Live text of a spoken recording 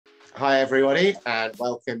Hi everybody and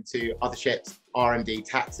welcome to Othership's R&D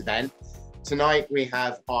tax event. Tonight we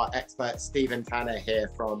have our expert Stephen Tanner here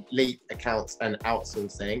from Leap Accounts and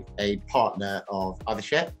Outsourcing, a partner of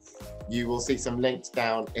Othership. You will see some links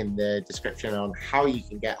down in the description on how you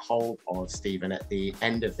can get hold of Stephen at the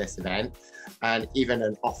end of this event, and even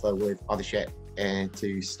an offer with Othership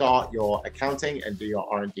to start your accounting and do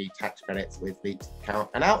your R&D tax credits with Leap Account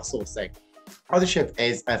and Outsourcing. Othership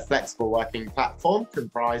is a flexible working platform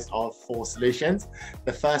comprised of 4 solutions.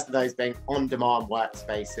 The first of those being on-demand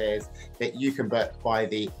workspaces that you can book by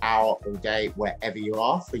the hour or day wherever you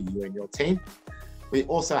are for you and your team. We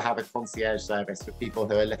also have a concierge service for people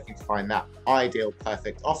who are looking to find that ideal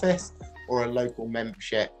perfect office or a local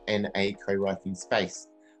membership in a co-working space.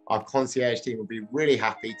 Our concierge team will be really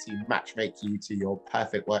happy to matchmake you to your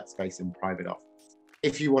perfect workspace and private office.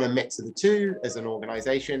 If you want a mix of the two as an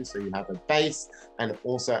organization, so you have a base and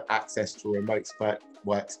also access to remote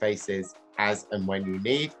workspaces as and when you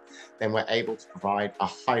need, then we're able to provide a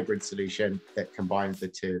hybrid solution that combines the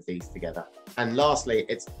two of these together. And lastly,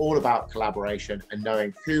 it's all about collaboration and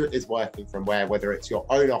knowing who is working from where, whether it's your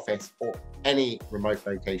own office or any remote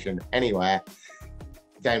location anywhere,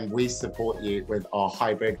 then we support you with our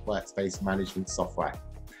hybrid workspace management software.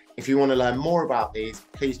 If you want to learn more about these,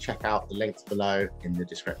 please check out the links below in the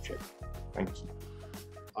description. Thank you.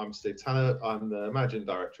 I'm Steve Tanner. I'm the Managing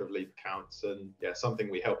Director of Leap Accounts, and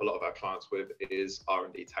something we help a lot of our clients with is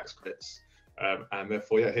R&D tax credits. And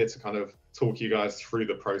therefore, here to kind of talk you guys through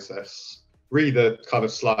the process, read the kind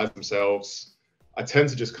of slides themselves. I tend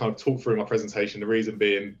to just kind of talk through my presentation. The reason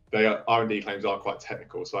being, R&D claims are quite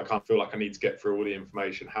technical, so I can't feel like I need to get through all the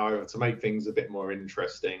information. However, to make things a bit more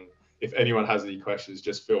interesting, if anyone has any questions,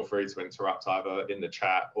 just feel free to interrupt either in the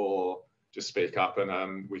chat or just speak up,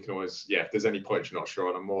 and we can always, if there's any points you're not sure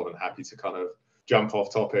on, I'm more than happy to kind of jump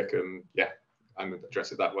off topic and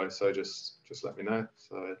address it that way. So just let me know.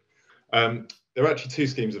 So there are actually 2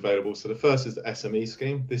 schemes available. So the first is the SME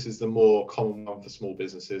scheme. This is the more common one for small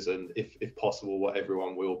businesses, and if possible, what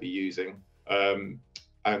everyone will be using.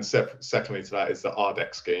 And secondly to that is the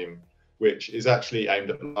RDEC scheme, which is actually aimed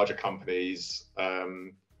at larger companies.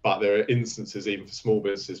 But there are instances, even for small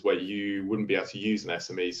businesses, where you wouldn't be able to use an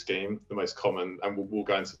SME scheme. The most common, and we'll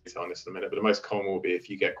go into detail on this in a minute, but the most common will be if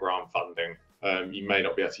you get grant funding. You may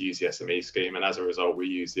not be able to use the SME scheme, and as a result, we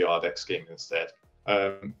use the RDEC scheme instead.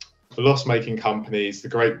 For loss-making companies, the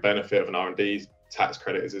great benefit of an R&D tax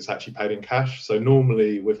credit is it's actually paid in cash. So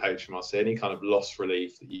normally with HMRC, any kind of loss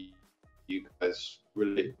relief that you guys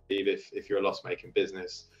receive if you're a loss-making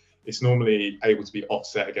business, it's normally able to be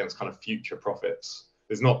offset against kind of future profits.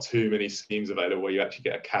 There's not too many schemes available where you actually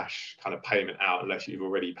get a cash kind of payment out unless you've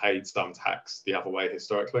already paid some tax the other way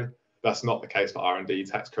historically. That's not the case for R&D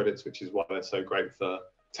tax credits, which is why they're so great for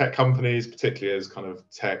tech companies, particularly as kind of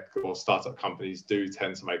tech or startup companies do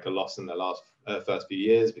tend to make a loss in their first few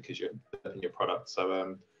years because you're developing your product.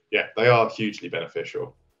 So they are hugely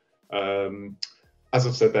beneficial. As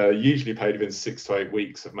I've said, they're usually paid within 6 to 8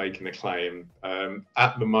 weeks of making the claim.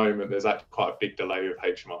 At the moment, there's actually quite a big delay with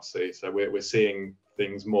HMRC. So we're seeing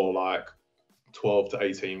things more like 12 to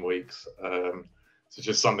 18 weeks. So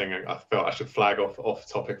just something I felt I should flag off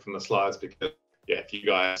topic from the slides, because if you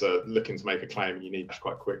guys are looking to make a claim and you need cash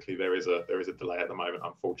quite quickly, there is a delay at the moment,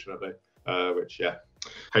 unfortunately, which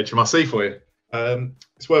HMRC for you.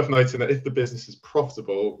 It's worth noting that if the business is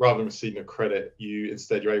profitable, rather than receiving a credit,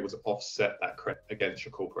 you're able to offset that credit against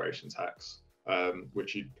your corporation tax,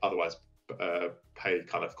 which you otherwise pay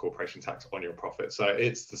kind of corporation tax on your profit. So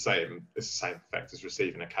it's the same effect as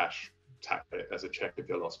receiving a cash tax as a check if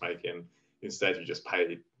you're loss making. Instead, you just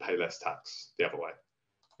pay less tax the other way.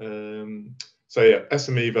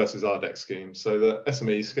 SME versus RDEC scheme. So the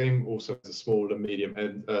SME scheme also has a small and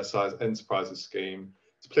medium size enterprises scheme.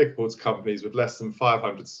 It's applicable to companies with less than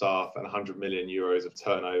 500 staff and 100 million euros of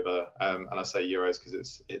turnover. And I say euros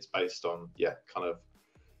because it's based on kind of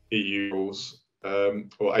EU rules,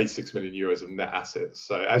 or 86 million euros of net assets.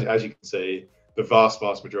 So as you can see, the vast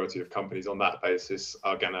majority of companies on that basis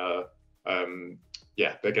are gonna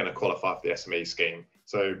they're gonna qualify for the SME scheme.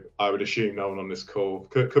 So I would assume no one on this call,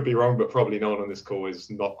 could be wrong, but probably no one on this call is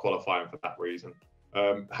not qualifying for that reason.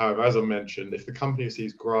 However, as I mentioned, if the company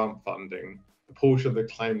receives grant funding, the portion of the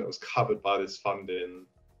claim that was covered by this funding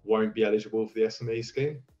won't be eligible for the SME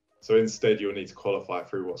scheme. So instead, you'll need to qualify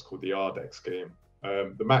through what's called the RDEC scheme.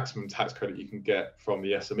 The maximum tax credit you can get from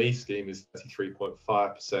the SME scheme is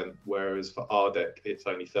 33.5%, whereas for RDEC, it's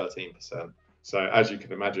only 13%. So as you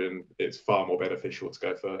can imagine, it's far more beneficial to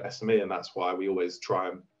go for SME, and that's why we always try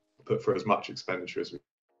and put through as much expenditure as we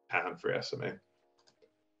can for SME.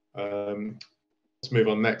 let's move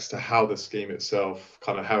on next to how the scheme itself,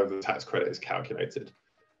 kind of how the tax credit is calculated.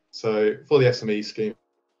 So for the SME scheme,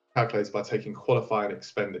 calculated by taking qualifying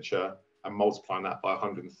expenditure and multiplying that by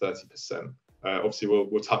 130%. Obviously,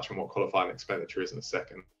 we'll touch on what qualifying expenditure is in a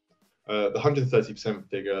second. The 130%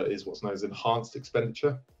 figure is what's known as enhanced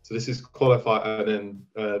expenditure. So this is qualified, and then,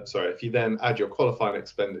 if you then add your qualifying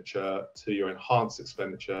expenditure to your enhanced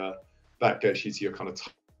expenditure, that gets you to your kind of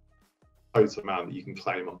total amount that you can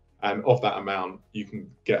claim on. And of that amount, you can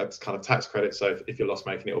get a kind of tax credit. So if you're loss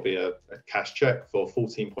making, it will be a cash check for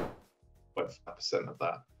 14.5% of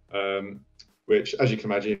that. Which, as you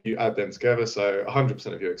can imagine, if you add them together, so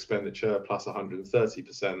 100% of your expenditure plus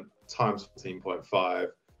 130% times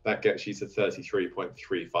 14.5, that gets you to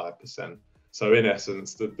 33.35%. So in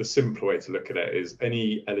essence, the simpler way to look at it is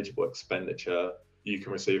any eligible expenditure, you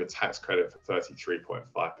can receive a tax credit for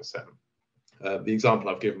 33.5%. The example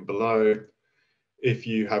I've given below, if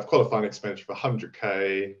you have qualifying expenditure for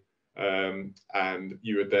 100K, and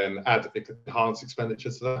you would then add enhanced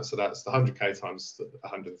expenditure to that, so that's the 100K times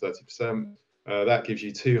 130%. That gives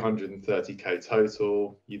you 230K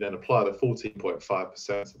total. You then apply the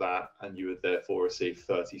 14.5% to that, and you would therefore receive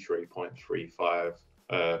 33.35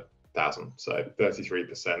 thousand. So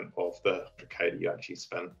 33% of the 100K that you actually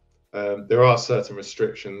spent. There are certain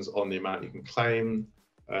restrictions on the amount you can claim,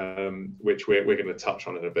 which we're going to touch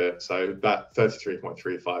on in a bit. So that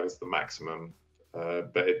 33.35 is the maximum,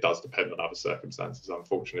 but it does depend on other circumstances.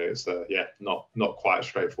 Unfortunately, it's not quite as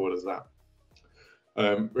straightforward as that.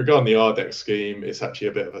 Regarding the RDEC scheme, it's actually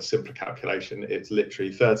a bit of a simpler calculation. It's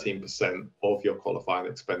literally 13% of your qualifying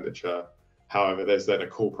expenditure. However, there's then a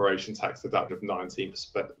corporation tax deduction of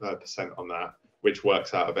 19% on that, which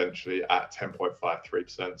works out eventually at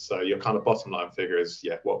 10.53%. So your kind of bottom line figure is,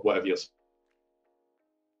 whatever you're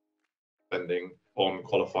spending on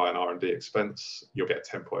qualifying R&D expense, you'll get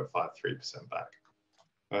 10.53% back.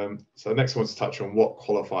 So next I want to touch on what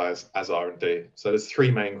qualifies as R&D. So there's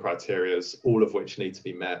three main criteria, all of which need to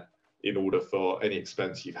be met in order for any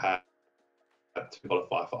expense you've had to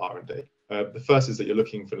qualify for R&D. The first is that you're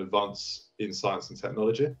looking for an advance in science and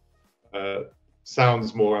technology.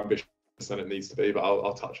 Sounds more ambitious than it needs to be, but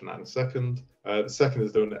I'll touch on that in a second. The second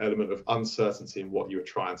is an element of uncertainty in what you were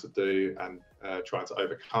trying to do and trying to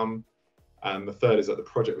overcome. And the third is that the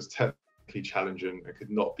project was technically challenging and could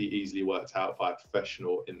not be easily worked out by a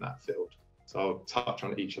professional in that field. So I'll touch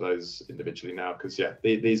on each of those individually now, because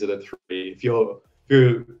these are the three. If you're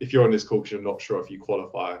on this call because you're not sure if you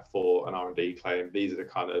qualify for an R&D claim, these are the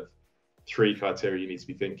kind of three criteria you need to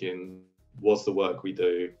be thinking: was the work we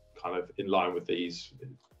do kind of in line with these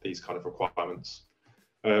kind of requirements?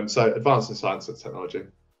 So advanced in science and technology.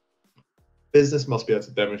 Business must be able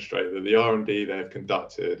to demonstrate that the R&D they have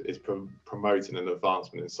conducted is promoting an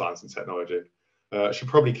advancement in science and technology. I should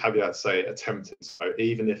probably caveat say attempted. So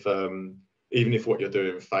even if what you're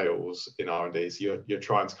doing fails in R&D, so you're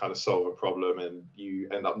trying to kind of solve a problem and you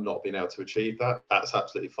end up not being able to achieve that, that's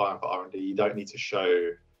absolutely fine for R&D. You don't need to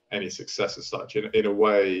show any success as such. In a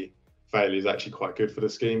way, failure is actually quite good for the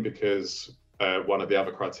scheme, because one of the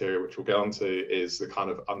other criteria, which we'll get onto, is the kind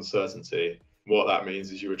of uncertainty. What that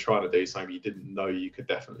means is you were trying to do something you didn't know you could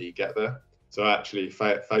definitely get there. So actually,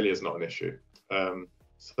 failure is not an issue.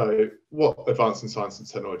 So what advancing science and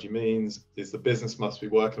technology means is the business must be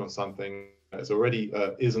working on something that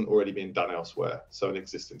isn't already being done elsewhere, so an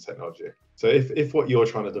existing technology. So if what you're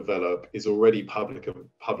trying to develop is already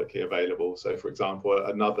publicly available, so for example,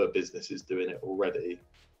 another business is doing it already,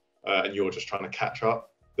 and you're just trying to catch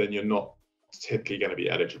up, then you're not typically going to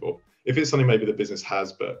be eligible. If it's something maybe the business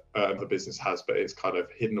has, but it's kind of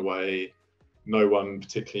hidden away, no one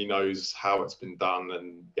particularly knows how it's been done,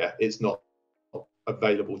 and it's not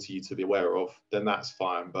available to you to be aware of, then that's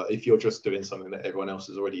fine. But if you're just doing something that everyone else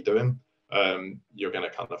is already doing, you're going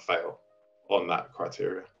to kind of fail on that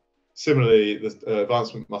criteria. Similarly, the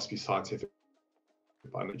advancement must be scientific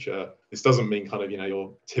by nature. This doesn't mean kind of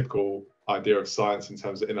your typical idea of science in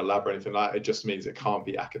terms of in a lab or anything like that. It just means it can't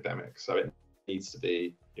be academic. So it needs to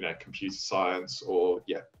be computer science or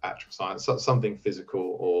actual science, something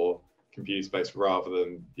physical or computer based, rather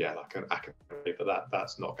than like an academic. But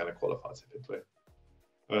that's not going to qualify typically.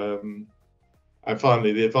 And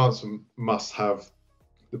finally, the advancement must have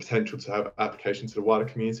the potential to have application to the wider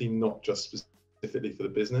community, not just specifically for the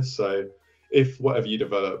business. So if whatever you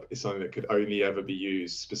develop is something that could only ever be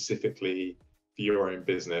used specifically for your own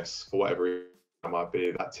business, for whatever it might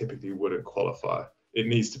be, that typically wouldn't qualify. It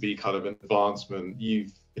needs to be kind of an advancement.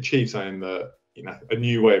 You've achieved something that, a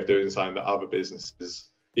new way of doing something that other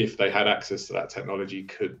businesses, if they had access to that technology,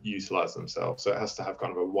 could utilize themselves. So it has to have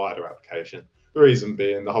kind of a wider application. The reason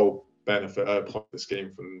being, the whole benefit point of the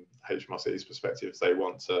scheme from HMRC's perspective. They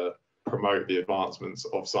want to promote the advancements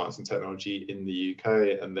of science and technology in the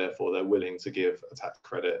UK, and therefore they're willing to give a tax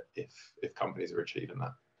credit if companies are achieving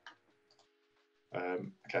that.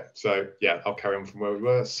 Okay, so yeah, I'll carry on from where we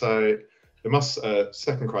were. So there must,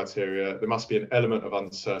 second criteria, there must be an element of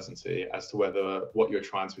uncertainty as to whether what you're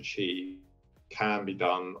trying to achieve can be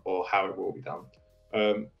done or how it will be done.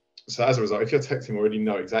 So as a result, if your tech team already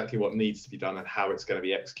know exactly what needs to be done and how it's going to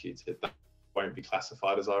be executed, that won't be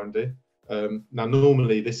classified as R&D. Now,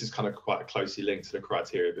 normally this is kind of quite closely linked to the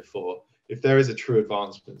criteria before. If there is a true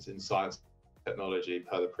advancement in science and technology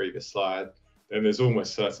per the previous slide, then there's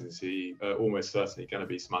almost certainly going to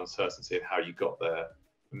be some uncertainty in how you got there.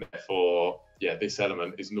 And therefore, yeah, this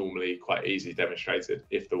element is normally quite easily demonstrated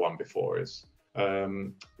if the one before is. A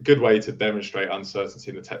good way to demonstrate uncertainty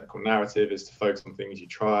in the technical narrative is to focus on things you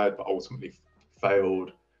tried but ultimately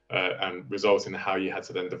failed and result in how you had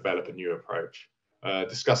to then develop a new approach.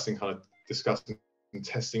 Discussing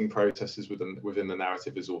testing processes within the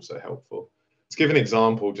narrative is also helpful. To give an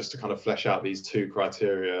example, just to kind of flesh out these two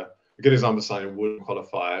criteria, a good example of something wouldn't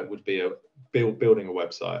qualify would be building a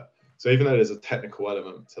website. So even though there's a technical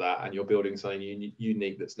element to that and you're building something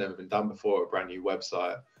unique that's never been done before, a brand new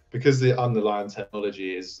website, because the underlying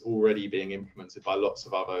technology is already being implemented by lots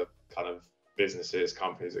of other kind of businesses,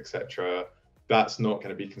 companies, etc., that's not going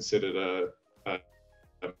to be considered a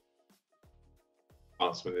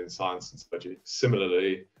advancement in science and technology.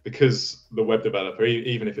 Similarly, because the web developer,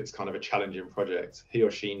 even if it's kind of a challenging project, he or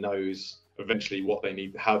she knows eventually what they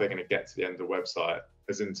need, how they're going to get to the end of the website,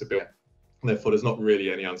 as in to build. And therefore, there's not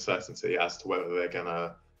really any uncertainty as to whether they're going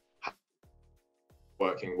to have a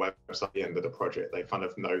working website at the end of the project. They kind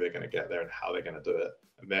of know they're going to get there and how they're going to do it.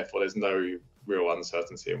 And therefore, there's no real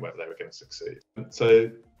uncertainty in whether they were going to succeed. So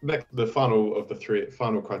the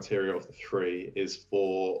final criteria of the three is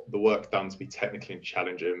for the work done to be technically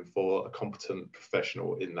challenging for a competent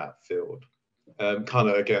professional in that field. Kind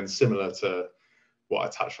of, again, similar to what I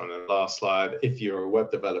touched on in the last slide. If you're a web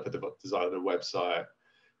developer designing a website,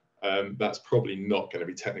 that's probably not going to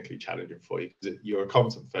be technically challenging for you because you're a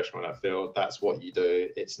competent professional in that field. That's what you do.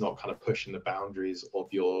 It's not kind of pushing the boundaries of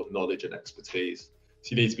your knowledge and expertise.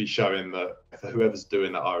 So you need to be showing that for whoever's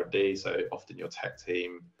doing that R&D, so often your tech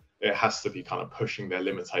team, it has to be kind of pushing their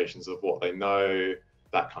limitations of what they know,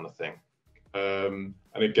 that kind of thing. And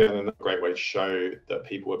again, another great way to show that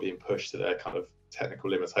people are being pushed to their kind of technical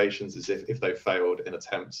limitations is if they failed in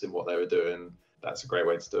attempts in what they were doing. That's a great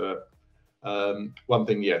way to do it. One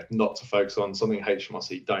thing, not to focus on, something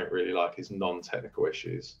HMRC don't really like is non-technical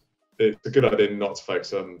issues. It's a good idea not to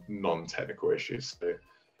focus on non-technical issues. So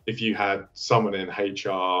if you had someone in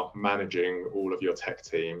HR managing all of your tech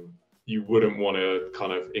team, you wouldn't want to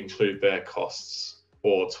kind of include their costs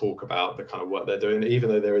or talk about the kind of work they're doing. Even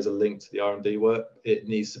though there is a link to the R&D work, it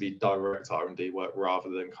needs to be direct R&D work rather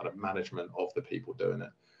than kind of management of the people doing it.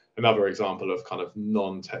 Another example of kind of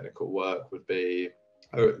non-technical work would be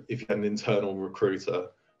if you had an internal recruiter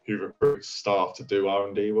who recruits staff to do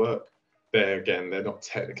R&D work, they're not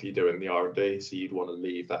technically doing the R&D, so you'd want to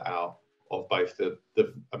leave that out of both the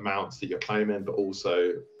amounts that you're claiming, but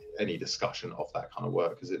also any discussion of that kind of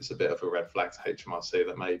work, because it's a bit of a red flag to HMRC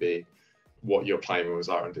that maybe what you're claiming was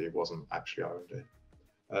R&D wasn't actually R&D.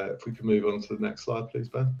 If we can move on to the next slide, please,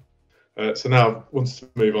 Ben. So now I wanted to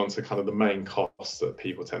move on to kind of the main costs that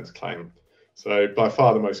people tend to claim. So by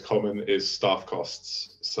far the most common is staff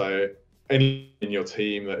costs. So any in your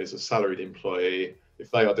team that is a salaried employee,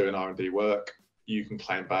 if they are doing R&D work, you can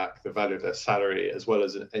claim back the value of their salary, as well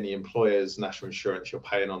as any employer's national insurance you're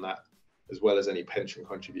paying on that, as well as any pension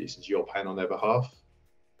contributions you're paying on their behalf.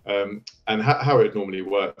 And how it normally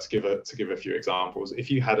works, to give a few examples,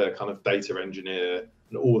 if you had a kind of data engineer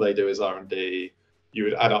and all they do is R&D, you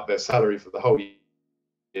would add up their salary for the whole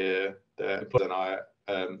year, their employer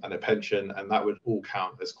and their pension, and that would all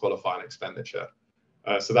count as qualifying expenditure.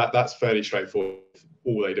 So that's fairly straightforward.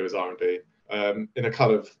 All they do is R&D. In a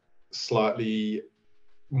kind of slightly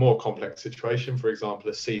more complex situation, for example,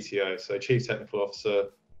 a CTO, so Chief Technical Officer,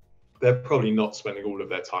 they're probably not spending all of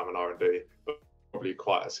their time on R&D, but probably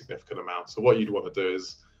quite a significant amount. So what you'd want to do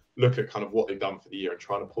is look at kind of what they've done for the year and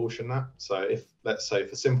try and apportion that. So if, let's say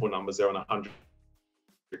for simple numbers, they're on a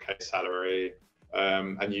 100K salary,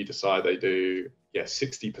 and you decide they do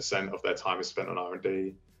 60% of their time is spent on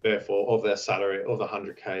R&D. Therefore, of their salary, of the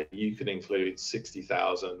 100K, you can include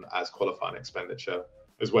 60,000 as qualifying expenditure,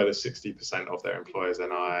 as well as 60% of their employer's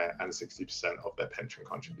NI and 60% of their pension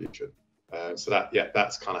contribution. So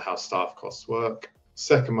that's kind of how staff costs work.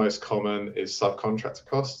 Second most common is subcontractor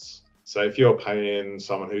costs. So if you're paying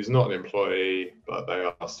someone who's not an employee, but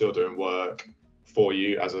they are still doing work for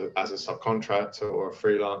you as a subcontractor or a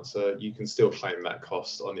freelancer, you can still claim that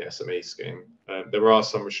cost on the SME scheme. There are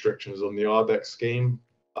some restrictions on the RDEX scheme,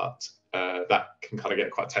 but that can kind of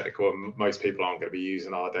get quite technical, and most people aren't going to be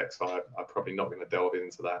using RDEX, so I'm probably not going to delve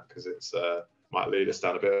into that because it's might lead us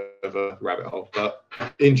down a bit of a rabbit hole. But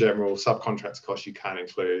in general, subcontractor costs you can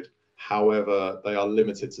include. However, they are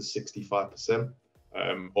limited to 65%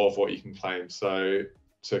 of what you can claim. So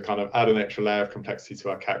to kind of add an extra layer of complexity to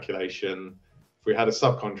our calculation, if we had a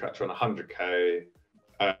subcontractor on 100K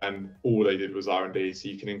and all they did was R&D, so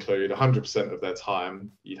you can include 100% of their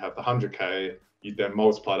time, you'd have the 100K, you'd then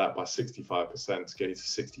multiply that by 65% to get you to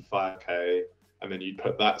 65K, and then you'd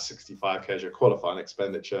put that 65K as your qualifying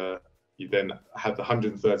expenditure. You then have the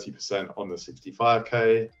 130% on the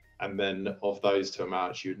 65K, and then of those two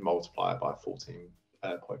amounts, you'd multiply it by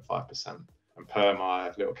 14.5%. And per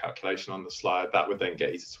my little calculation on the slide, that would then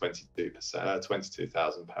get you to 22%,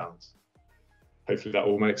 £22,000. Hopefully that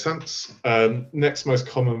all makes sense. Next most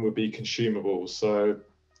common would be consumables. So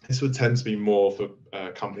this would tend to be more for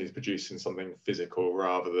companies producing something physical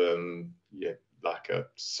rather than like a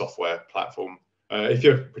software platform. If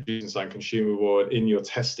you're producing something consumable and in your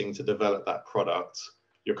testing to develop that product,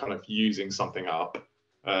 you're kind of using something up.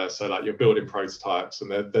 So like you're building prototypes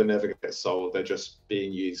and they're never going to get sold. They're just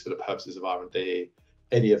being used for the purposes of R&D.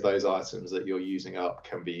 Any of those items that you're using up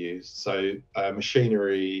can be used. So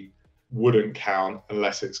machinery wouldn't count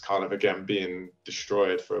unless it's kind of, again, being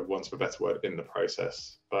destroyed, for want of a better word, in the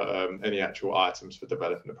process. But any actual items for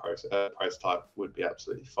developing the prototype would be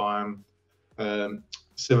absolutely fine.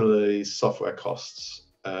 Similarly, software costs,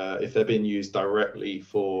 if they're being used directly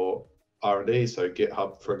for R&D, so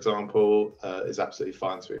GitHub, for example, is absolutely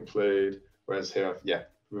fine to include. Whereas here,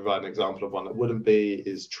 provide an example of one that wouldn't be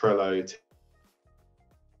is Trello.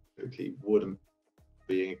 Typically wouldn't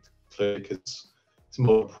be included because it's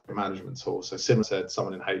more of a management tool. So similar said,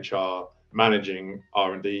 someone in HR managing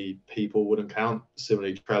R&D people wouldn't count.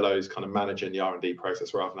 Similarly, Trello is kind of managing the R&D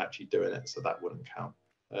process rather than actually doing it, so that wouldn't count.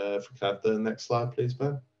 If we could have the next slide, please,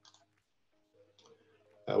 Ben.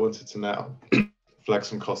 I wanted to now flag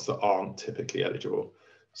some costs that aren't typically eligible.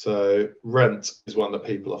 So rent is one that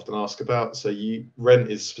people often ask about. So rent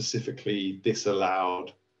is specifically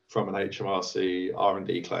disallowed from an HMRC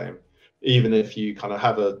R&D claim. Even if you kind of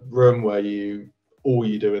have a room where all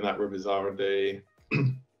you do in that room is R&D,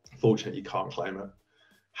 fortunately you can't claim it.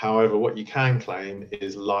 However, what you can claim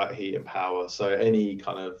is light, heat and power. So any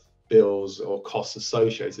kind of bills or costs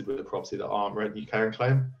associated with the property that aren't rent, you can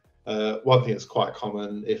claim. One thing that's quite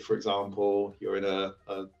common, if, for example, you're in a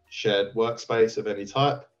shared workspace of any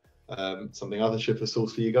type, something Othership has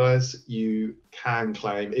sourced for you guys, you can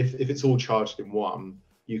claim, if it's all charged in one,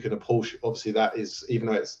 you can apportion, obviously that is, even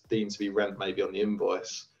though it's deemed to be rent maybe on the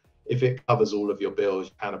invoice, if it covers all of your bills,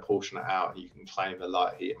 you can apportion it out and you can claim the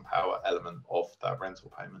light, heat and power element of that rental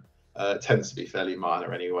payment. It tends to be fairly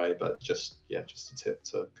minor anyway, but just a tip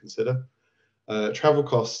to consider. Travel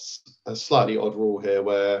costs, a slightly odd rule here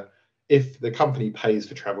where if the company pays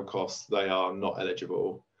for travel costs, they are not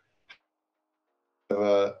eligible.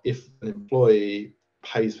 If an employee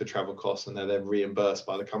pays for travel costs and they're then reimbursed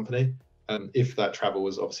by the company, if that travel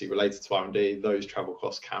was obviously related to R&D, those travel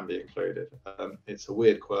costs can be included. It's a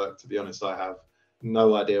weird quirk, to be honest. I have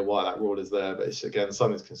no idea why that rule is there, but it's, again,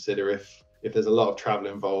 something to consider. If there's a lot of travel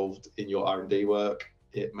involved in your R&D work,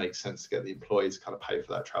 it makes sense to get the employees to kind of pay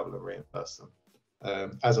for that travel and reimburse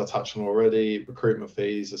them. As I touched on already, recruitment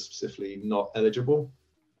fees are specifically not eligible.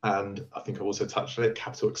 And I think I've also touched on it,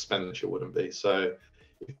 capital expenditure wouldn't be. So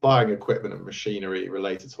if buying equipment and machinery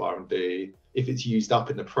related to R&D, if it's used up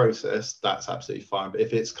in the process, that's absolutely fine. But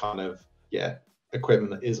if it's kind of,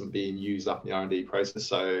 equipment that isn't being used up in the R&D process,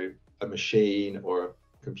 so a machine or a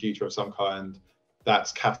computer of some kind,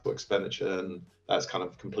 that's capital expenditure and that's kind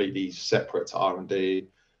of completely separate to R&D.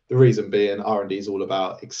 The reason being, R&D is all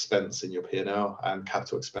about expense in your P&L, and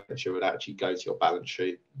capital expenditure would actually go to your balance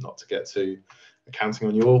sheet. Not to get too accounting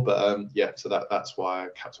on you all, but so that's why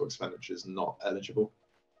capital expenditure is not eligible.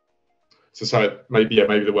 So sorry, maybe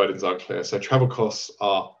the wording's unclear. So travel costs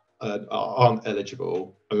aren't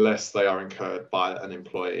eligible unless they are incurred by an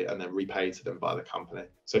employee and then repaid to them by the company.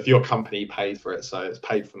 So if your company paid for it, so it's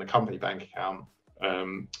paid from the company bank account,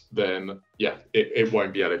 then it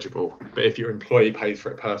won't be eligible. But if your employee pays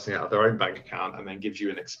for it personally out of their own bank account and then gives you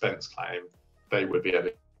an expense claim, they would be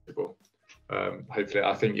eligible. Hopefully,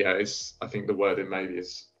 I think the wording maybe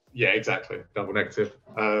is exactly, double negative.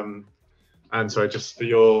 And so just for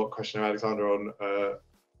your question, Alexander, on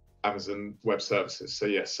Amazon Web Services.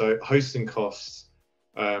 So so hosting costs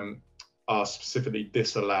are specifically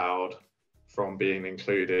disallowed from being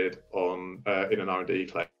included on in an R&D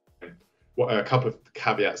claim. A couple of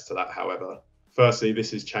caveats to that, however. Firstly,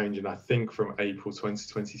 this is changing, I think, from April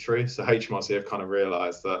 2023. So HMRC have kind of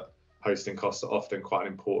realised that hosting costs are often quite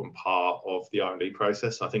an important part of the R&D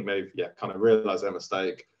process. I think they've kind of realised their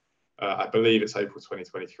mistake. I believe it's April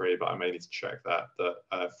 2023, but I may need to check that.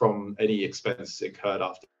 From any expenses incurred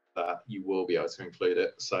after that, you will be able to include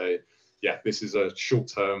it. So yeah, this is a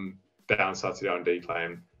short-term downside to the R&D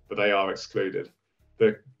claim, but they are excluded.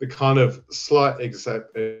 The kind of slight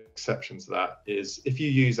exception to that is if you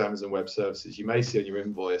use Amazon Web Services, you may see on your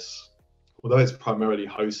invoice, although it's primarily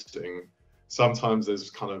hosting, sometimes there's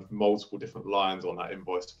kind of multiple different lines on that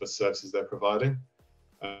invoice for services they're providing.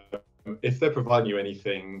 If they're providing you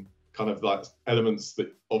anything, kind of like elements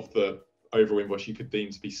of the overall invoice you could deem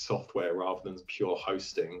to be software rather than pure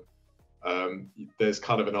hosting, there's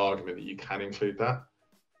kind of an argument that you can include that.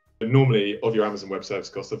 Normally, of your Amazon Web Service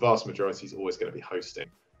costs, the vast majority is always going to be hosting.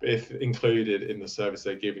 But if included in the service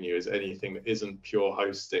they're giving you is anything that isn't pure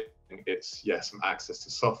hosting, it's some access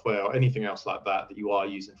to software or anything else like that that you are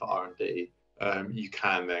using for R&D, you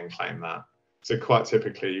can then claim that. So quite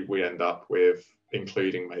typically, we end up with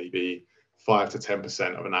including maybe 5 to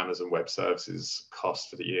 10% of an Amazon Web Services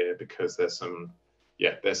cost for the year, because there's some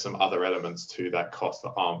other elements to that cost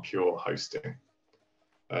that aren't pure hosting.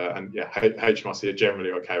 HMRC are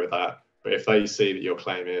generally okay with that. But if they see that you're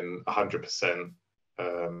claiming 100%,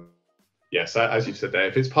 so as you said there,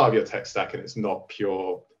 if it's part of your tech stack and it's not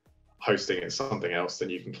pure hosting, it's something else, then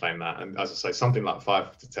you can claim that. And as I say, something like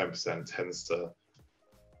 5 to 10% tends to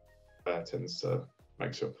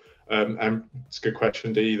make sure. And it's a good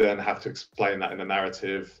question. Do you then have to explain that in the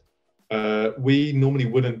narrative? We normally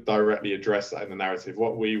wouldn't directly address that in the narrative.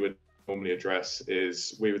 What we would normally address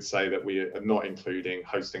is we would say that we are not including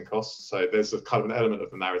hosting costs. So there's a kind of an element of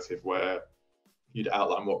the narrative where you'd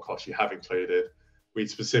outline what costs you have included. We'd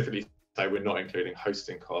specifically say we're not including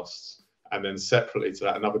hosting costs. And then separately to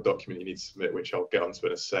that, another document you need to submit, which I'll get onto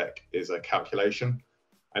in a sec, is a calculation.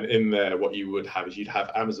 And in there, what you would have is you'd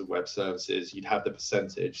have Amazon Web Services, you'd have the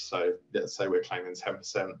percentage. So let's say we're claiming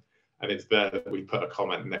 10%. And it's there that we put a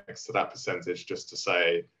comment next to that percentage just to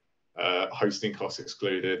say, hosting costs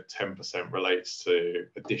excluded, 10% relates to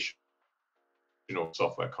additional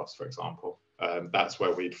software costs, for example. That's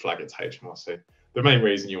where we'd flag it to HMRC. The main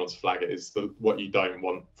reason you want to flag it is what you don't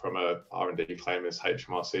want from a R&D claim is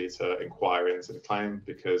HMRC to inquire into the claim,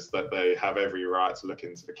 because they have every right to look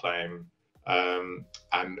into the claim.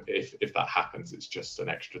 And if that happens, it's just an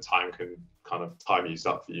extra time used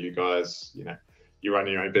up for you guys. You run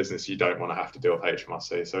your own business, you don't want to have to deal with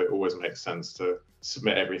HMRC. So it always makes sense to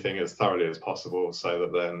submit everything as thoroughly as possible so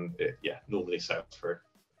that then it normally sails through.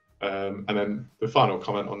 And then the final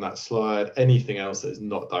comment on that slide, anything else that is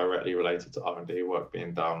not directly related to R&D work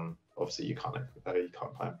being done, obviously you can't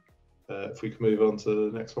claim. If we can move on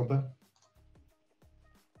to the next one, Ben.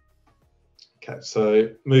 Okay, so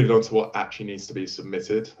moving on to what actually needs to be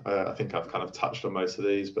submitted. I think I've kind of touched on most of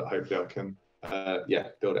these, but hopefully I can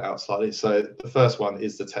build it out slightly. So the first one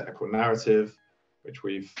is the technical narrative, which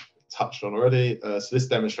we've touched on already. So this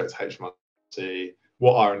demonstrates HMRC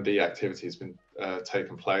what R&D activity has been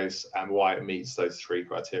taken place and why it meets those 3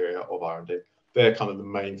 criteria of R&D. They're kind of the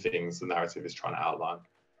main things the narrative is trying to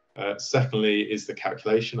outline. Secondly is the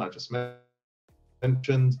calculation I just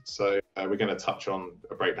mentioned. So we're going to touch on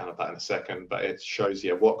a breakdown of that in a second, but it shows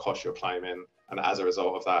you what cost you're claiming, and as a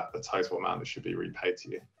result of that, the total amount that should be repaid to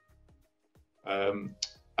you. And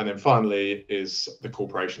then finally is the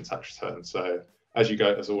corporation tax return. So as you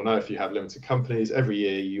all know, if you have limited companies, every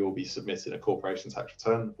year you will be submitting a corporation tax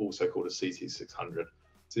return, also called a CT600.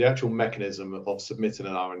 So the actual mechanism of submitting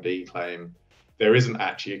an R&D claim, there isn't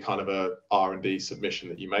actually a kind of a R&D submission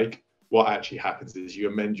that you make. What actually happens is you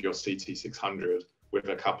amend your CT600 with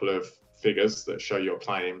a couple of figures that show your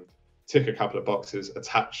claim, tick a couple of boxes,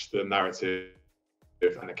 attach the narrative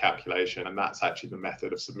and a calculation, and that's actually the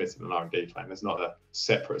method of submitting an R&D claim. There's not a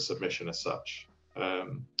separate submission as such.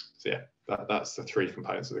 That's the 3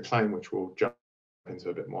 components of the claim, which we'll jump into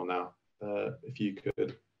a bit more now. If you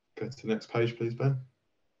could go to the next page, please, Ben.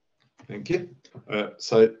 Thank you.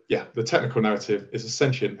 The technical narrative is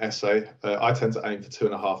essentially an essay. I tend to aim for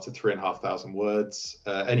 2,500 to 3,500 words.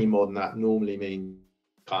 Any more than that normally means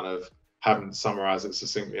kind of haven't summarized it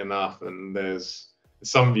succinctly enough, and there's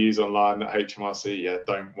some views online that HMRC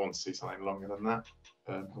don't want to see something longer than that.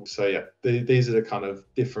 These are the kind of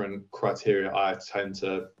different criteria I tend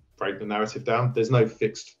to break the narrative down. There's no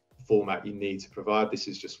fixed format you need to provide. This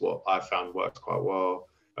is just what I found works quite well.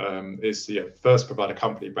 First provide a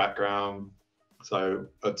company background. So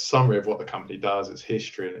a summary of what the company does, its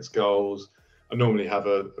history and its goals. I normally have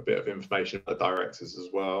a bit of information about the directors as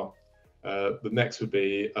well. The next would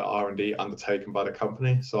be R&D undertaken by the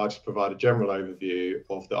company. So I just provide a general overview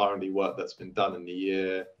of the R&D work that's been done in the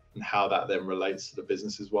year and how that then relates to the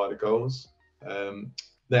business's wider goals.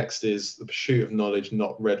 Next is the pursuit of knowledge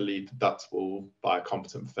not readily deductible by a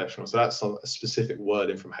competent professional. So that's a specific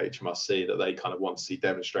wording from HMRC that they kind of want to see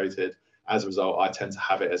demonstrated. As a result, I tend to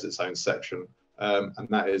have it as its own section. And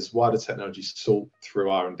that is why the technology sought through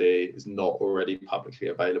R&D is not already publicly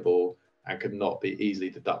available and could not be easily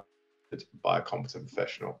deducted by a competent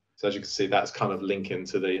professional. So as you can see, that's kind of linking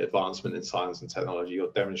to the advancement in science and technology.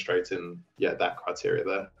 You're demonstrating, that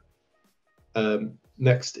criteria there.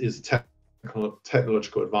 Next is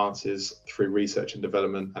technological advances through research and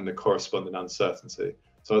development and the corresponding uncertainty.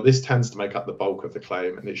 So this tends to make up the bulk of the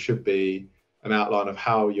claim, and it should be an outline of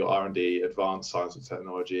how your R&D advanced science and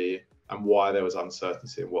technology and why there was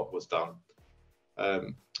uncertainty in what was done.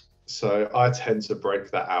 So I tend to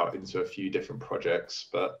break that out into a few different projects,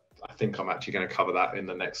 but I think I'm actually going to cover that in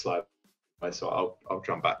the next slide. So I'll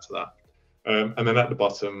jump back to that. And then at the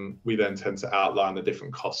bottom, we then tend to outline the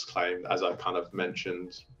different costs claimed, as I kind of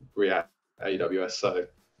mentioned, React AWS. So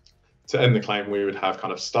to end the claim, we would have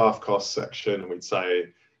kind of staff costs section, and we'd say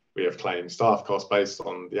we have claimed staff costs based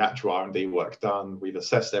on the actual R&D work done. We've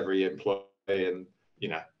assessed every employee and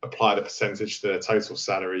applied a percentage to their total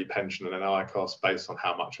salary, pension, and NI costs based on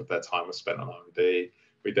how much of their time was spent on R&D.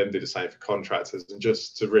 We then do the same for contractors, and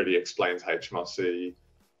just to really explain to HMRC,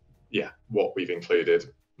 what we've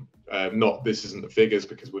included. This isn't the figures,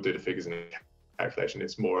 because we'll do the figures in the calculation.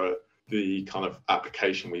 It's more the kind of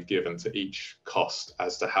application we've given to each cost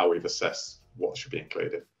as to how we've assessed what should be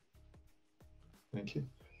included. Thank you.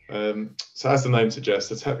 So as the name suggests,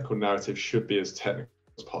 the technical narrative should be as technical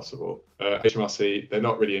as possible. HMRC, they're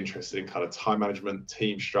not really interested in kind of time management,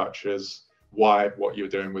 team structures, why what you were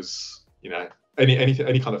doing was,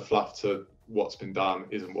 any kind of fluff to what's been done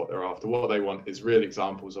isn't what they're after. What they want is real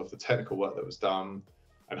examples of the technical work that was done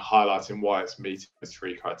and highlighting why it's meeting the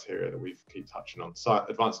three criteria that we've keep touching on: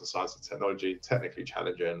 advancing science and technology, technically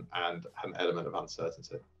challenging, and an element of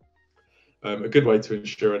uncertainty. A good way to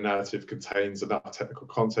ensure a narrative contains enough technical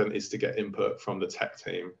content is to get input from the tech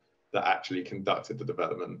team that actually conducted the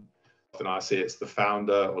development. Often I see it's the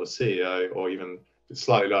founder or the CEO, or even a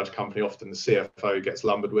slightly larger company, often the CFO gets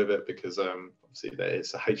lumbered with it, because obviously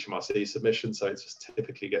it's a HMRC submission, so it just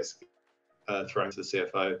typically gets thrown to the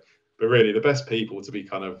CFO. But really, the best people to be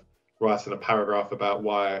kind of writing a paragraph about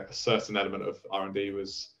why a certain element of R&D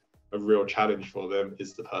was a real challenge for them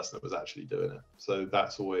is the person that was actually doing it. So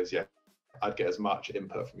that's always, I'd get as much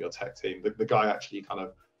input from your tech team. The guy actually kind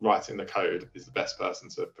of writing the code is the best person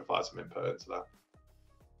to provide some input into that.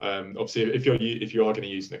 Obviously, if you are going to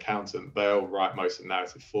use an accountant, they'll write most of the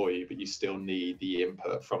narrative for you, but you still need the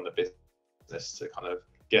input from the business to kind of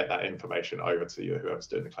get that information over to you, whoever's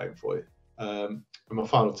doing the claim for you. And my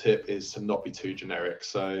final tip is to not be too generic.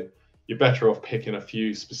 So you're better off picking a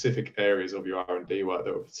few specific areas of your R&D work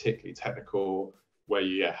that were particularly technical, where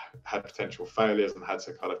you had potential failures and had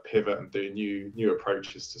to kind of pivot and do new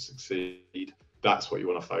approaches to succeed. That's what you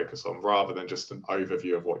want to focus on, rather than just an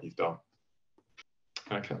overview of what you've done.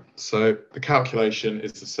 Okay, so the calculation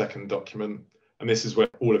is the second document, and this is where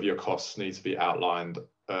all of your costs need to be outlined,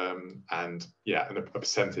 and a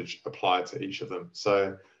percentage applied to each of them.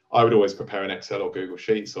 So I would always prepare an Excel or Google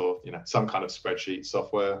Sheets, or some kind of spreadsheet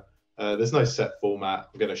software. There's no set format.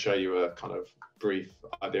 I'm going to show you a kind of brief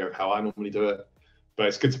idea of how I normally do it, but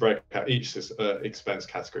it's good to break out each expense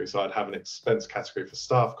category. So I'd have an expense category for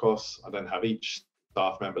staff costs. I then have each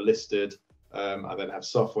staff member listed. I then have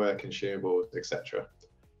software, consumables, etc.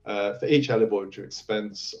 For each eligible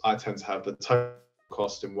expense, I tend to have the total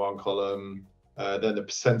cost in one column, then the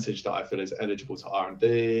percentage that I feel is eligible to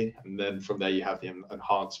R&D, and then from there you have the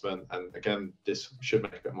enhancement. And again, this should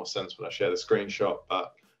make a bit more sense when I share the screenshot,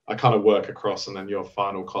 but I kind of work across, and then your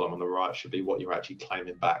final column on the right should be what you're actually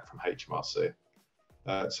claiming back from HMRC.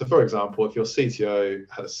 So for example, if your CTO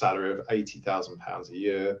had a salary of £80,000 a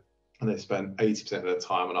year and they spent 80% of their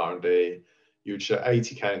time on R&D, you would show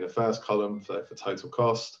 80k in the first column for total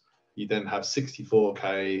cost. You then have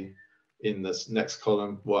 64k in this next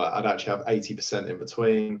column. Well, I'd actually have 80% in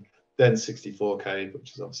between, then 64k,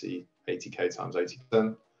 which is obviously 80k times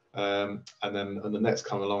 80%. And then on the next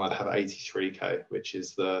column along, I'd have 83k, which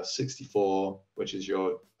is the 64, which is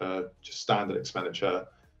your just standard expenditure.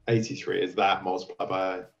 83 is that multiplied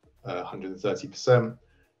by 130%.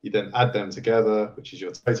 You then add them together, which is your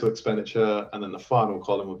total expenditure, and then the final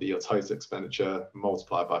column will be your total expenditure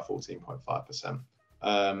multiplied by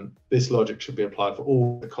 14.5%. This logic should be applied for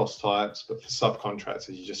all the cost types, but for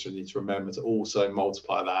subcontractors, you just need to remember to also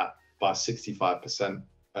multiply that by 65%,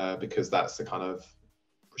 because that's the kind of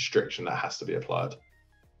restriction that has to be applied.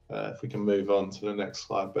 If we can move on to the next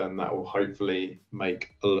slide, Ben, that will hopefully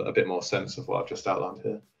make a bit more sense of what I've just outlined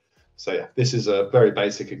here. So yeah, this is a very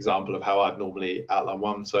basic example of how I'd normally outline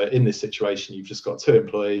one. So in this situation, you've just got 2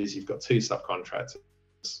 employees, you've got 2 subcontractors,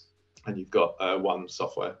 and you've got 1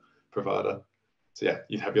 software provider. So yeah,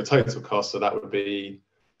 you'd have your total cost. So that would be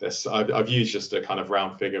this. I've used just a kind of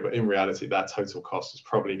round figure, but in reality, that total cost is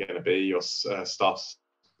probably going to be your staff's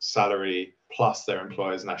salary plus their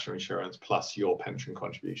employer's national insurance plus your pension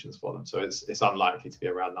contributions for them. So it's unlikely to be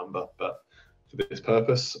a round number, but for this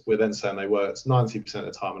purpose, we're then saying they worked 90% of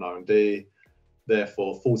the time on R&D,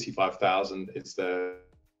 therefore 45,000 is the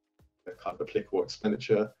kind of applicable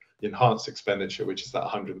expenditure. The enhanced expenditure, which is that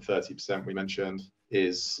 130% we mentioned,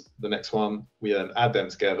 is the next one. We then add them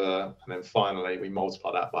together, and then finally we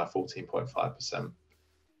multiply that by 14.5%.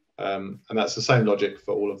 And that's the same logic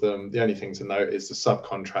for all of them. The only thing to note is the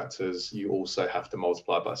subcontractors, you also have to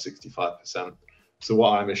multiply by 65%. So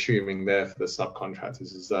what I'm assuming there for the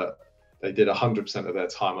subcontractors is that they did 100% of their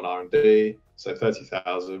time on R&D, so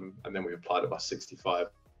 30,000, and then we applied it by 65.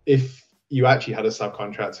 If you actually had a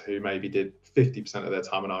subcontractor who maybe did 50% of their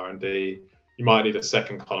time on R&D, you might need a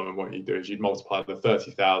second column, and what you do is you'd multiply the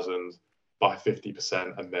 30,000 by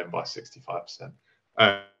 50% and then by 65%.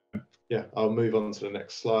 Yeah, I'll move on to the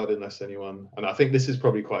next slide unless anyone, and I think this is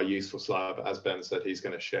probably quite a useful slide, but as Ben said, he's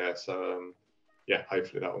going to share. So yeah,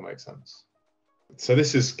 hopefully that will make sense. So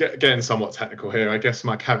this is getting somewhat technical here. I guess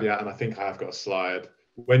my caveat, and I think I have got a slide,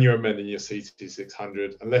 when you're amending your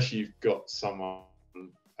CT600, unless you've got someone,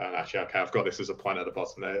 and actually, okay, I've got this as a point at the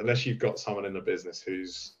bottom there, unless you've got someone in the business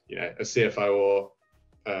who's, you know, a CFO or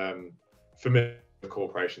familiar with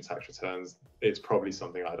corporation tax returns, it's probably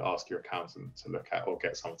something I'd ask your accountant to look at or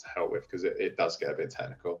get someone to help with, because it does get a bit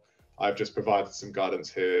technical. I've just provided some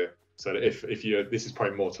guidance here, so that if you're, this is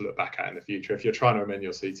probably more to look back at in the future. If you're trying to amend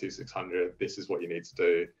your C2600, this is what you need to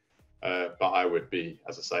do. But I would be,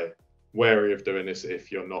 as I say, wary of doing this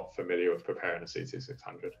if you're not familiar with preparing a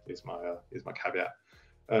C2600. Is my caveat.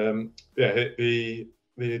 Yeah, the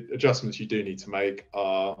adjustments you do need to make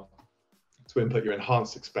are to input your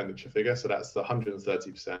enhanced expenditure figure. So that's the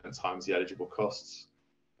 130% times the eligible costs.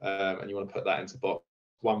 And you want to put that into box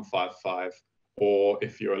 155, or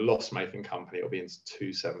if you're a loss-making company, it'll be into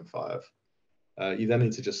 275. You then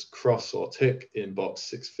need to just cross or tick in box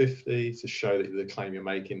 650 to show that the claim you're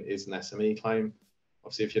making is an SME claim.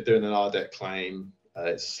 Obviously, if you're doing an RDEC claim,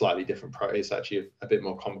 it's slightly different. It's actually a bit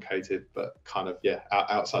more complicated, but kind of, yeah,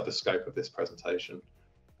 outside the scope of this presentation.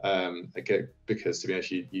 Again, because to be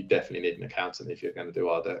honest, you definitely need an accountant if you're going to do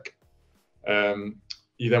RDEC.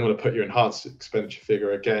 You then want to put your enhanced expenditure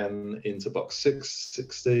figure again into box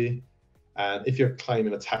 660. And if you're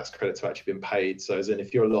claiming a tax credit to actually been paid, so as in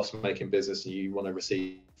if you're a loss-making business and you want to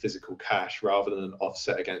receive physical cash rather than an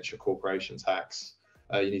offset against your corporation tax,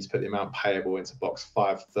 you need to put the amount payable into box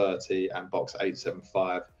 530 and box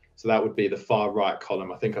 875. So that would be the far right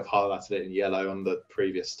column. I think I've highlighted it in yellow on the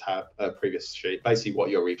previous tab, previous sheet, basically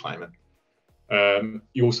what you're reclaiming.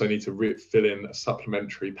 You also need to fill in a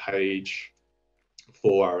supplementary page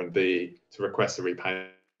for R&D to request a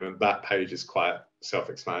repayment. That page is quite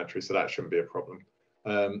self-explanatory, so that shouldn't be a problem.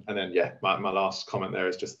 And then, yeah, my last comment there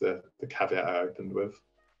is just the caveat I opened with.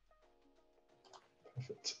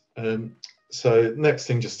 Perfect. So next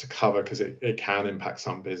thing just to cover, because it can impact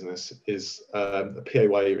some business, is the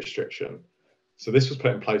PAYE restriction. So this was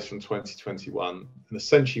put in place from 2021. And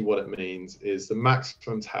essentially what it means is the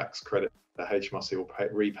maximum tax credit that HMRC will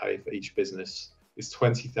repay for each business is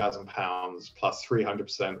 £20,000 plus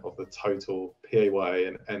 300% of the total PAYE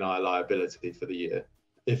and NI liability for the year.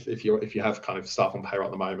 If you have kind of staff on payroll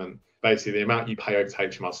at the moment, basically the amount you pay over to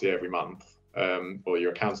HMRC every month, or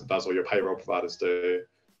your accountant does, or your payroll providers do,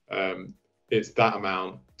 it's that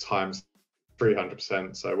amount times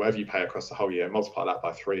 300%. So whatever you pay across the whole year, multiply that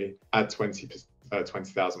by 3, add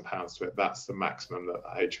 £20,000 to it. That's the maximum that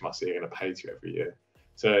HMRC are going to pay to you every year.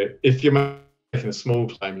 So if you're making a small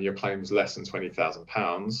claim and your claim is less than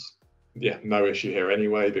 £20,000, yeah, no issue here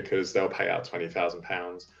anyway, because they'll pay out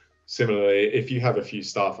 £20,000. Similarly, if you have a few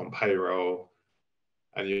staff on payroll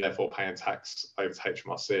and you're therefore paying tax over to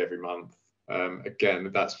HMRC every month,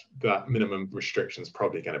 again, that minimum restriction is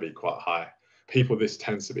probably going to be quite high. People this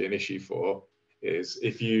tends to be an issue for is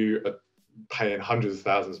if you are paying hundreds of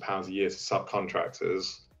thousands of pounds a year to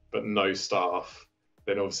subcontractors, but no staff,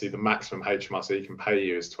 then obviously the maximum HMRC can pay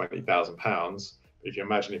you is £20,000. If you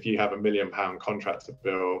imagine if you have £1 million contractor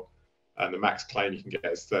bill and the max claim you can get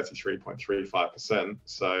is 33.35%,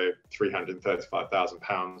 so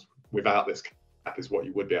 £335,000 without this cap is what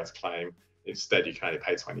you would be able to claim. Instead, you can only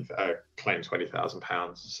pay claim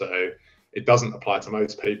 £20,000. So It doesn't apply to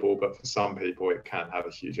most people, but for some people, it can have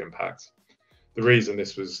a huge impact. The reason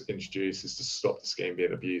this was introduced is to stop the scheme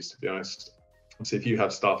being abused, to be honest. So if you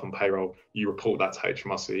have staff on payroll, you report that to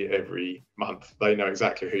HMRC every month. They know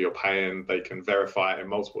exactly who you're paying. They can verify it in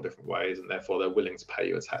multiple different ways, and therefore they're willing to pay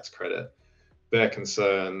you a tax credit. Their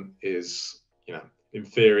concern is, in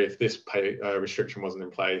theory, if this pay restriction wasn't in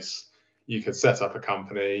place, you could set up a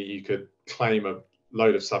company, you could claim a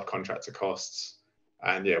load of subcontractor costs,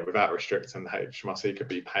 and without restricting, the HMRC could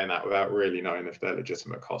be paying that without really knowing if they're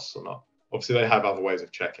legitimate costs or not. Obviously, they have other ways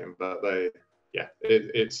of checking, but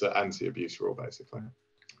it's an anti-abuse rule, basically.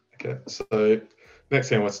 Okay, so next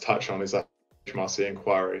thing I want to touch on is that HMRC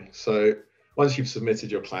inquiry. So once you've submitted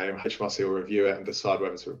your claim, HMRC will review it and decide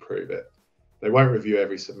whether to approve it. They won't review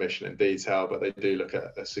every submission in detail, but they do look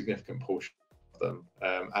at a significant portion of them.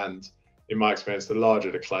 And in my experience, the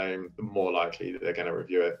larger the claim, the more likely that they're going to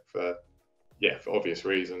review it for obvious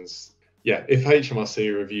reasons. If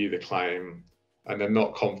HMRC review the claim and they're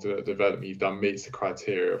not confident that the development you've done meets the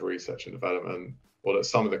criteria of research and development, or that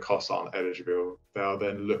some of the costs aren't eligible, they'll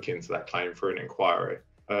then look into that claim for an inquiry.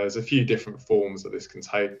 There's a few different forms that this can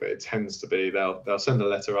take, but it tends to be they'll send a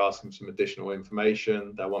letter asking for some additional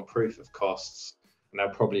information, they'll want proof of costs, and they'll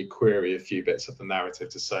probably query a few bits of the narrative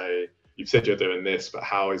to say, you've said you're doing this, but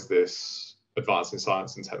how is this advancing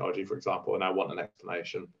science and technology, for example, and I want an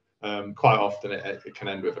explanation. Quite often it can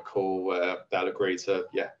end with a call where they'll agree to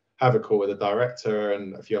have a call with the director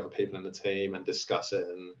and a few other people in the team and discuss it,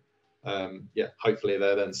 and hopefully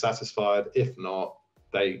they're then satisfied. If not,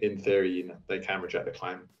 they, in theory, they can reject the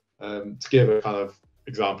claim. To give a kind of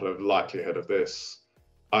example of likelihood of this,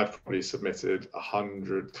 I've probably submitted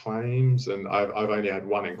 100 claims and I've only had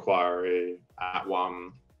one inquiry at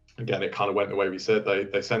one. Again, it kind of went the way we said.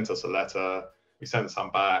 They sent us a letter, we sent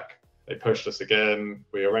some back, they pushed us again,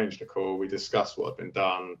 we arranged a call, we discussed what had been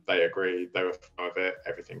done, they agreed, they were fine with it,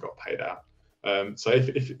 everything got paid out. So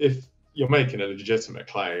if you're making a legitimate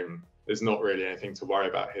claim, there's not really anything to worry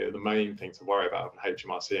about here. The main thing to worry about in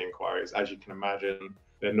HMRC inquiries, as you can imagine,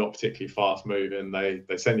 they're not particularly fast moving.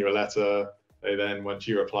 They send you a letter, they then, once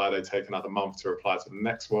you reply, they take another month to reply to the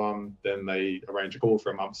next one, then they arrange a call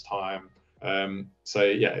for a month's time. So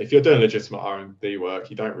if you're doing legitimate R&D work,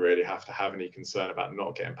 you don't really have to have any concern about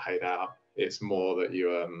not getting paid out. It's more that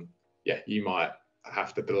you might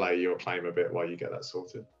have to delay your claim a bit while you get that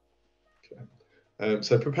sorted. Okay.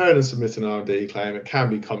 So preparing and submitting an R&D claim, it can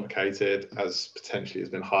be complicated, as potentially has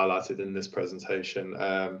been highlighted in this presentation,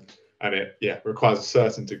 and it requires a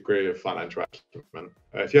certain degree of financial acumen.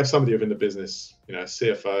 If you have somebody within the business, a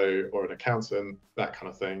CFO or an accountant, that kind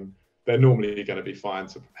of thing, they're normally going to be fine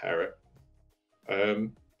to prepare it.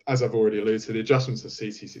 As I've already alluded to, the adjustments of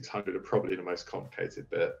CT600 are probably the most complicated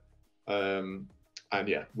bit, and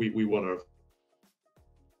we want to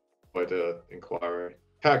avoid an inquiry.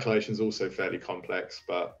 Calculations also fairly complex,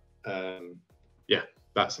 but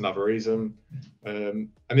that's another reason. And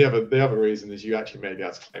the other reason is you actually may be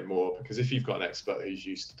able to claim more, because if you've got an expert who's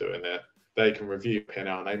used to doing it, they can review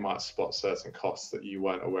P&L and they might spot certain costs that you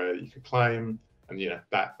weren't aware that you could claim, and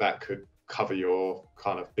that could cover your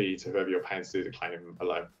kind of fee to whoever you're paying to do the claim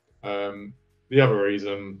alone. The other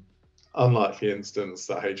reason, unlike the instance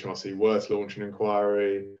that HMRC were to launch an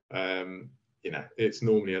inquiry, it's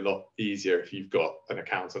normally a lot easier if you've got an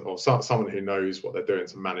accountant or someone who knows what they're doing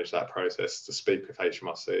to manage that process to speak with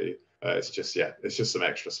HMRC. It's just some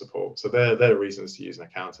extra support. So they're the reasons to use an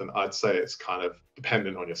accountant. I'd say it's kind of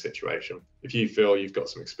dependent on your situation. If you feel you've got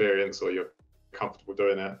some experience or you're comfortable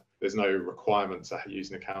doing it, there's no requirement to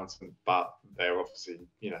use an accountant, but they're obviously,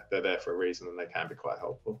 they're there for a reason and they can be quite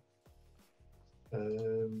helpful.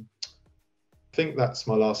 I think that's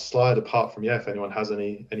my last slide, apart from, if anyone has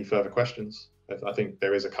any further questions. I think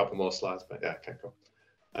there is a couple more slides, but okay, cool.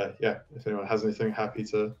 If anyone has anything, happy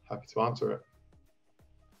to answer it.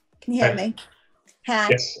 Can you hear me? Hi.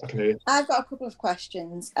 Yes, I can hear you. I've got a couple of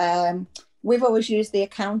questions. We've always used the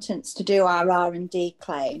accountants to do our R&D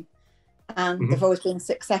claim, and they've always been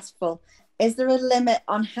successful. Is there a limit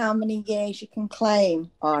on how many years you can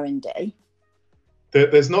claim R&D?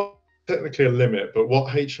 There's not technically a limit, but what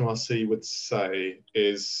HMRC would say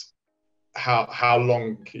is how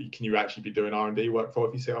long can you actually be doing R&D work for,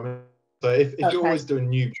 if you see what I mean. So if you're always doing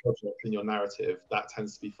new projects in your narrative, that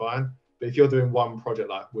tends to be fine. But if you're doing one project,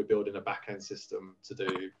 like we're building a back-end system to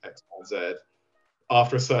do X, Y, Z,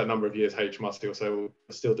 after a certain number of years, HMRC will say, well,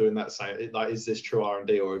 we're still doing that same, is this true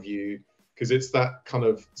R&D, or have you, because it's that kind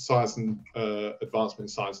of science and advancement in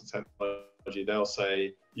science and technology, they'll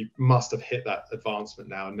say you must have hit that advancement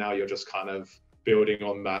now you're just kind of building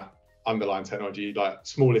on that underlying technology, like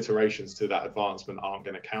small iterations to that advancement aren't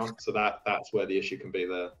going to count. So that's where the issue can be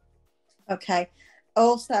there. Okay.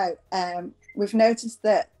 Also, we've noticed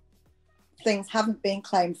that things haven't been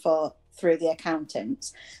claimed for through the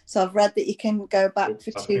accountants. So I've read that you can go back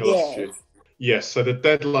for 2 years. Yes, so the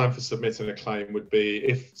deadline for submitting a claim would be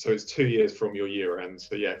it's 2 years from your year end.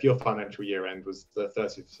 So yeah, if your financial year end was the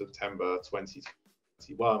 30th of September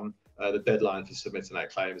 2021, the deadline for submitting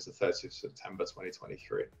that claim is the 30th of September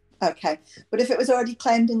 2023. Okay, but if it was already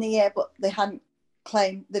claimed in the year, but they hadn't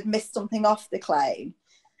claimed, they'd missed something off the claim,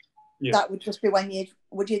 that would just be when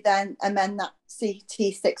would you then amend that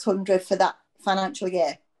CT 600 for that financial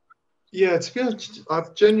year? Yeah, to be honest,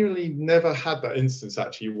 I've genuinely never had that instance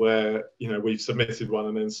actually where, you know, we've submitted one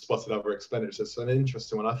and then spotted other expenditures. So an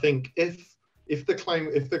interesting one. I think if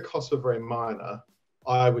the costs were very minor,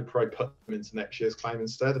 I would probably put them into next year's claim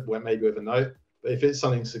instead, where maybe with a note. But if it's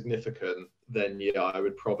something significant, then yeah, I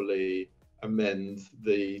would probably amend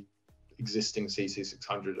the existing CC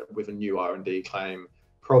 600 with a new R&D claim,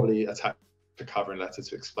 probably attach a covering letter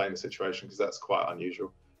to explain the situation, because that's quite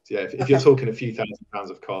unusual. So yeah, if you're talking a few £1,000s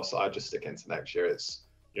of costs, I just stick into next year. It's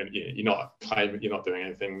you're not claiming, you're not doing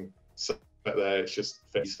anything there. It's just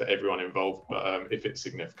fees for everyone involved. But if it's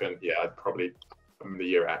significant, yeah, I'd probably the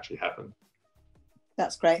year it actually happened.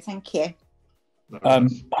 That's great, thank you.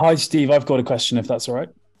 Hi Steve, I've got a question if that's all right.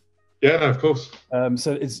 Yeah, no, of course.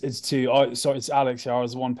 So it's Alex here. I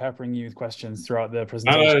was the one peppering you with questions throughout the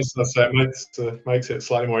presentation. It makes it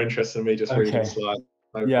slightly more interesting than me just reading the slide.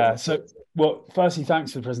 No yeah. So, well, firstly,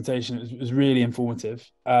 thanks for the presentation. It was really informative.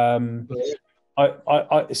 So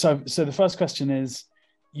the first question is,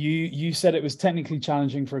 you said it was technically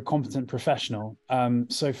challenging for a competent professional.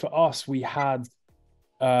 So for us, we had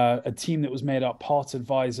a team that was made up part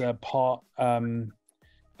advisor, part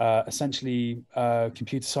essentially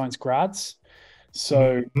computer science grads.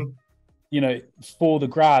 So you know, for the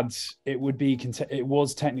grads, it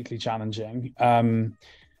was technically challenging.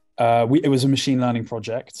 It was a machine learning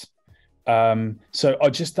project. So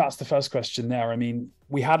that's the first question there. I mean,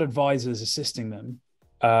 we had advisors assisting them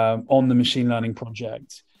on the machine learning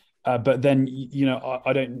project, but then, you know,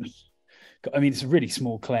 I mean, it's a really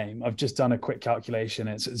small claim. I've just done a quick calculation.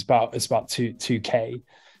 It's about 2K.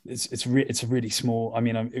 It's a really small. I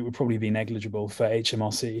mean, it would probably be negligible for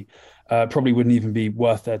HMRC. Probably wouldn't even be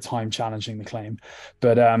worth their time challenging the claim.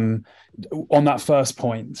 But on that first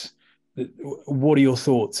point, what are your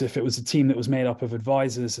thoughts? If it was a team that was made up of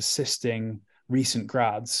advisors assisting recent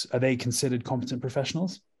grads, are they considered competent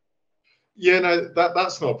professionals? Yeah, no,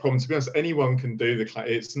 that's not a problem. To be honest, anyone can do the claim.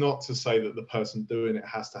 It's not to say that the person doing it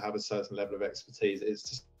has to have a certain level of expertise. It's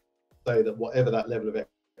to say that whatever that level of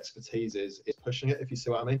expertise is pushing it, if you see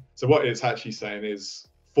what I mean. So what it's actually saying is,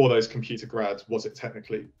 for those computer grads, was it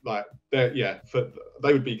technically like they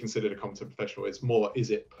would be considered a competent professional? It's more, is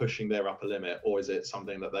it pushing their upper limit, or is it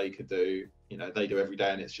something that they could do, you know, they do every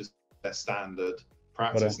day and it's just their standard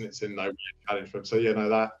practice and it's in no way a challenge for them. So yeah, no,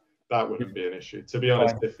 that wouldn't be an issue. To be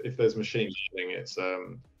honest, if there's machine learning, it's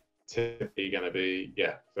typically going to be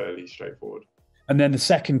fairly straightforward. And then the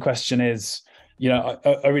second question is, you know,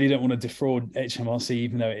 I really don't want to defraud HMRC,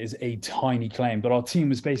 even though it is a tiny claim, but our team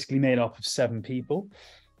was basically made up of 7 people.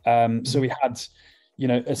 So we had, you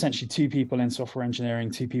know, essentially 2 people in software engineering,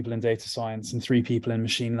 2 people in data science, and 3 people in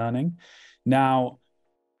machine learning. Now,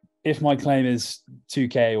 if my claim is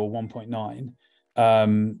 2K or 1.9,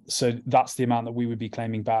 so that's the amount that we would be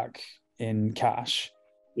claiming back in cash.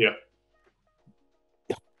 Yeah.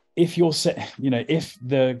 If you're, you know, if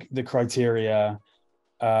the criteria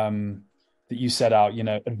that you set out, you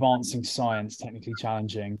know, advancing science, technically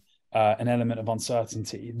challenging, an element of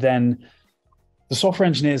uncertainty, then the software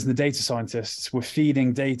engineers and the data scientists were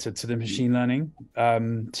feeding data to the machine learning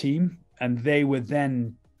team, and they were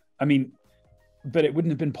then, I mean, but it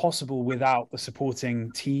wouldn't have been possible without the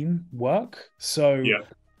supporting team work. So,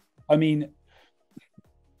 I mean,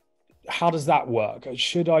 how does that work?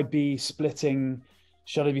 Should I be splitting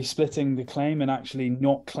the claim and actually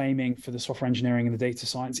not claiming for the software engineering and the data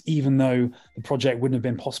science, even though the project wouldn't have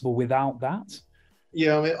been possible without that?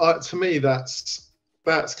 Yeah, I mean, to me, that's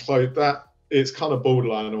close. That it's kind of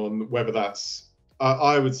borderline on whether that's.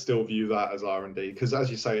 I would still view that as R&D, because, as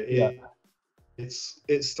you say, it's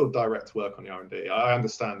still direct work on the R&D. I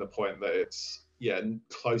understand the point that it's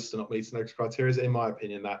close to not meeting those criteria. In my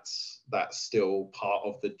opinion, that's still part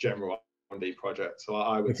of the general R&D project. So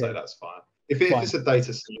I would say that's fine. If it's a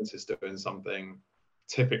data scientist doing something,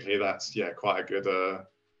 typically that's quite a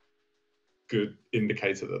good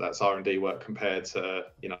indicator that that's R&D work compared to,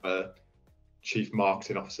 you know, a chief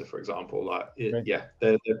marketing officer, for example. Like,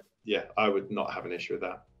 I would not have an issue with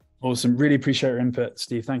that. Awesome. Really appreciate your input,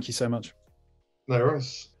 Steve. Thank you so much. No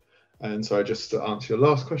worries. And so just to answer your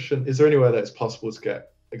last question, is there anywhere that it's possible to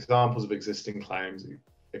get examples of existing claims,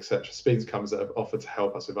 etc. Speaking to companies that have offered to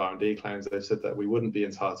help us with R&D claims, they've said that we wouldn't be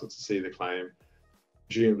entitled to see the claim,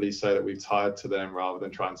 presumably say that we've tied to them rather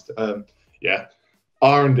than trying to.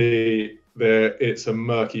 R&D, it's a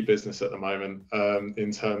murky business at the moment,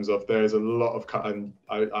 in terms of there's a lot of, and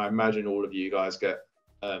I imagine all of you guys get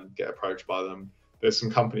approached by them. There's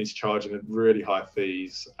some companies charging really high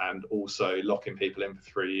fees and also locking people in for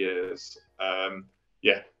 3 years.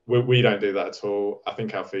 We don't do that at all. I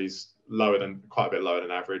think our fees quite a bit lower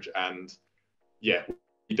than average, and yeah,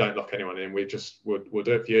 we don't lock anyone in. We'll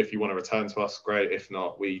do it for you. If you want to return to us, great. If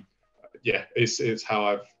not, it's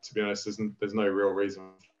how to be honest, there's no real reason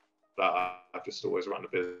for that. I've just always run a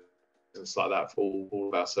business like that for all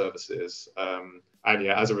of our services. And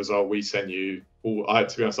yeah, as a result, we send you all.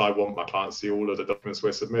 To be honest, I want my clients to see all of the documents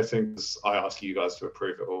we're submitting, because I ask you guys to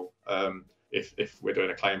approve it all. If we're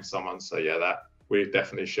doing a claim for someone, so yeah, that we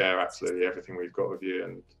definitely share absolutely everything we've got with you,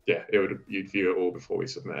 and yeah, you'd view it all before we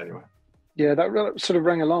submit anyway. Yeah, that sort of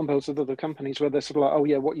rang alarm bells with other companies where they're sort of like, oh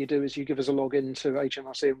yeah, what you do is you give us a login to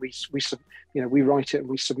HMRC and we write it and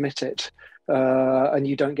we submit it, and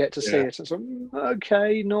you don't get to see it. And so,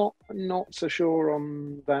 okay, not so sure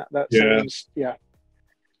on that. That sounds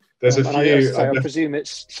There's a few. I presume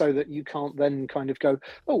it's so that you can't then kind of go,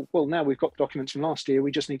 oh well, now we've got documents from last year,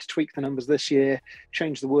 we just need to tweak the numbers this year,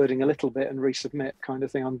 change the wording a little bit, and resubmit, kind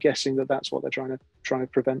of thing. I'm guessing that's what they're trying to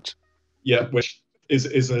prevent. Yeah, which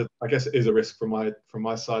is I guess it is a risk from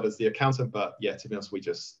my side as the accountant, but yeah, to be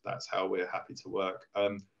honest, that's how we're happy to work. I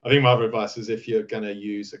think my other advice is, if you're going to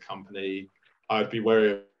use a company, I'd be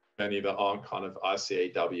wary of any that aren't kind of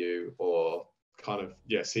ICAW or kind of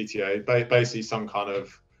CTA, basically some kind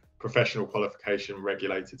of professional qualification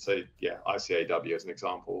regulated. So yeah, ICAW as an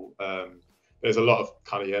example. There's a lot of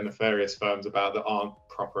kind of nefarious firms about that aren't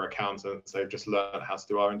proper accountants. They've just learned how to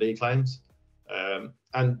do R&D claims.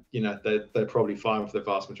 And they're probably fine for the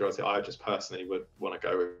vast majority. I just personally would want to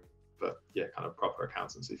go with kind of proper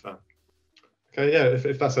accountancy firm. Okay, yeah,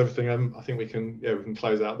 if that's everything, I think we can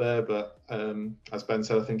close out there. But as Ben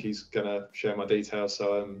said, I think he's gonna share my details.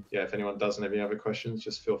 So if anyone does have any other questions,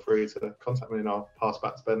 just feel free to contact me, and I'll pass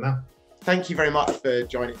back to Ben now. Thank you very much for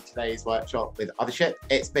joining today's workshop with Othership.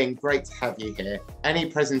 It's been great to have you here. Any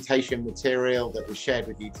presentation material that was shared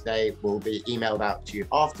with you today will be emailed out to you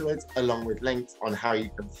afterwards, along with links on how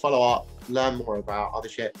you can follow up, learn more about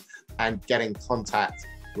Othership, and get in contact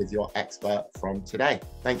with your expert from today.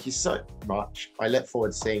 Thank you so much. I look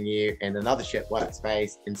forward to seeing you in an Othership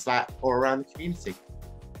workspace, in Slack, or around the community.